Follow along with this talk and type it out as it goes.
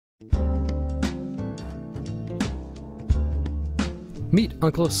Meet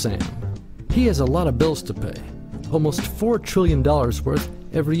Uncle Sam. He has a lot of bills to pay, almost $4 trillion worth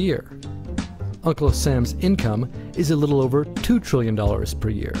every year. Uncle Sam's income is a little over $2 trillion per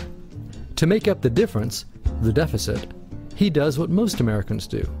year. To make up the difference, the deficit, he does what most Americans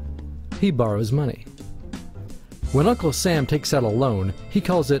do. He borrows money. When Uncle Sam takes out a loan, he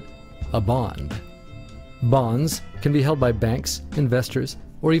calls it a bond. Bonds can be held by banks, investors,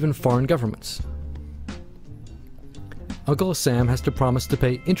 or even foreign governments. Uncle Sam has to promise to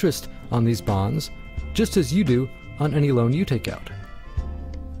pay interest on these bonds, just as you do on any loan you take out.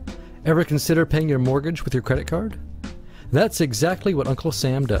 Ever consider paying your mortgage with your credit card? That's exactly what Uncle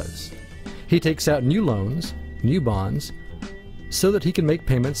Sam does. He takes out new loans, new bonds, so that he can make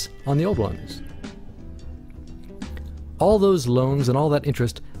payments on the old ones. All those loans and all that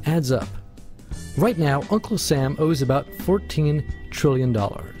interest adds up. Right now, Uncle Sam owes about $14 trillion.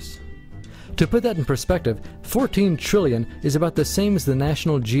 To put that in perspective, 14 trillion is about the same as the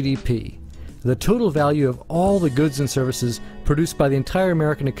national GDP, the total value of all the goods and services produced by the entire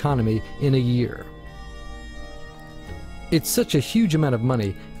American economy in a year. It's such a huge amount of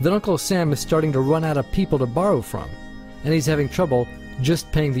money that Uncle Sam is starting to run out of people to borrow from, and he's having trouble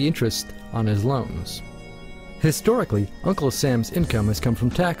just paying the interest on his loans. Historically, Uncle Sam's income has come from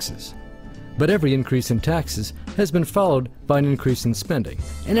taxes. But every increase in taxes has been followed by an increase in spending.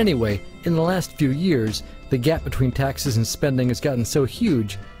 And anyway, in the last few years, the gap between taxes and spending has gotten so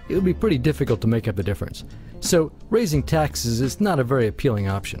huge, it would be pretty difficult to make up the difference. So raising taxes is not a very appealing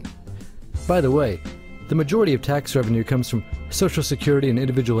option. By the way, the majority of tax revenue comes from Social Security and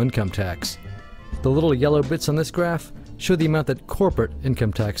individual income tax. The little yellow bits on this graph show the amount that corporate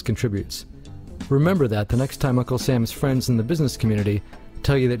income tax contributes. Remember that the next time Uncle Sam's friends in the business community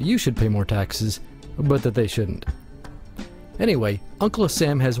tell you that you should pay more taxes, but that they shouldn't. Anyway, Uncle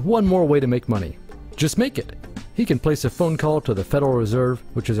Sam has one more way to make money. Just make it. He can place a phone call to the Federal Reserve,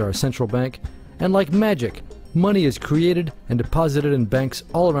 which is our central bank, and like magic, money is created and deposited in banks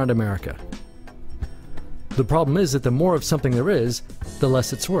all around America. The problem is that the more of something there is, the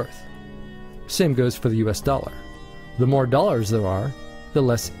less it's worth. Same goes for the US dollar. The more dollars there are, the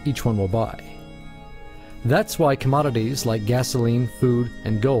less each one will buy. That's why commodities like gasoline, food,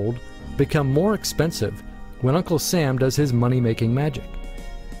 and gold become more expensive when Uncle Sam does his money-making magic.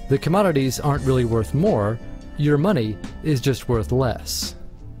 The commodities aren't really worth more, your money is just worth less.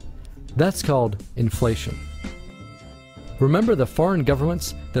 That's called inflation. Remember the foreign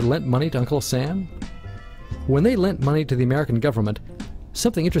governments that lent money to Uncle Sam? When they lent money to the American government,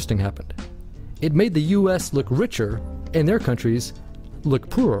 something interesting happened. It made the US look richer and their countries look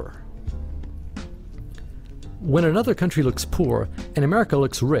poorer. When another country looks poor and America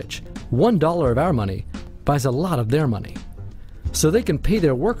looks rich, $1 of our money buys a lot of their money. So they can pay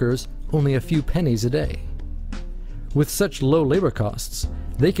their workers only a few pennies a day. With such low labor costs,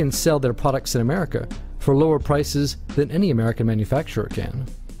 they can sell their products in America for lower prices than any American manufacturer can.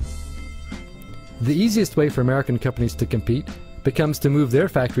 The easiest way for American companies to compete becomes to move their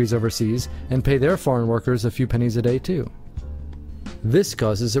factories overseas and pay their foreign workers a few pennies a day too. This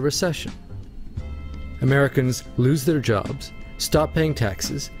causes a recession. Americans lose their jobs, stop paying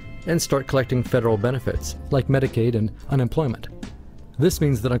taxes, and start collecting federal benefits like Medicaid and unemployment. This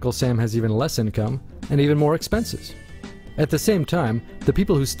means that Uncle Sam has even less income and even more expenses. At the same time, the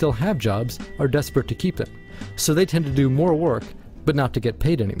people who still have jobs are desperate to keep them, so they tend to do more work but not to get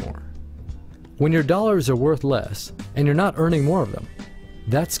paid anymore. When your dollars are worth less and you're not earning more of them,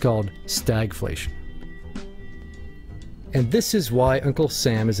 that's called stagflation. And this is why Uncle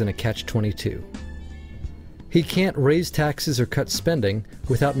Sam is in a catch-22. He can't raise taxes or cut spending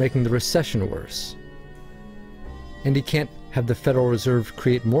without making the recession worse. And he can't have the Federal Reserve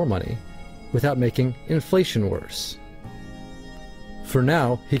create more money without making inflation worse. For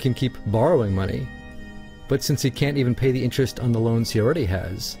now, he can keep borrowing money, but since he can't even pay the interest on the loans he already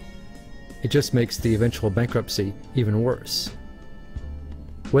has, it just makes the eventual bankruptcy even worse.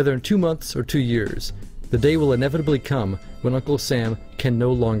 Whether in 2 months or 2 years, the day will inevitably come when Uncle Sam can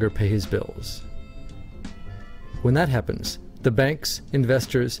no longer pay his bills. When that happens, the banks,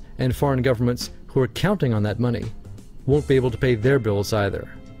 investors, and foreign governments who are counting on that money won't be able to pay their bills either.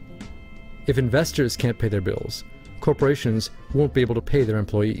 If investors can't pay their bills, corporations won't be able to pay their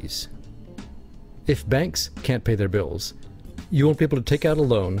employees. If banks can't pay their bills, you won't be able to take out a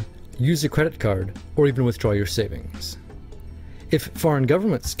loan, use a credit card, or even withdraw your savings. If foreign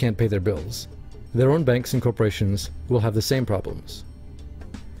governments can't pay their bills, their own banks and corporations will have the same problems.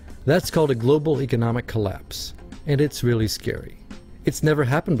 That's called a global economic collapse. And it's really scary. It's never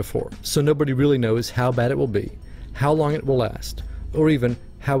happened before, so nobody really knows how bad it will be, how long it will last, or even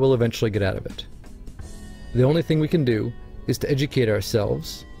how we'll eventually get out of it. The only thing we can do is to educate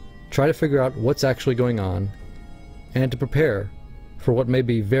ourselves, try to figure out what's actually going on, and to prepare for what may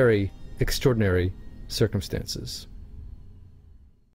be very extraordinary circumstances.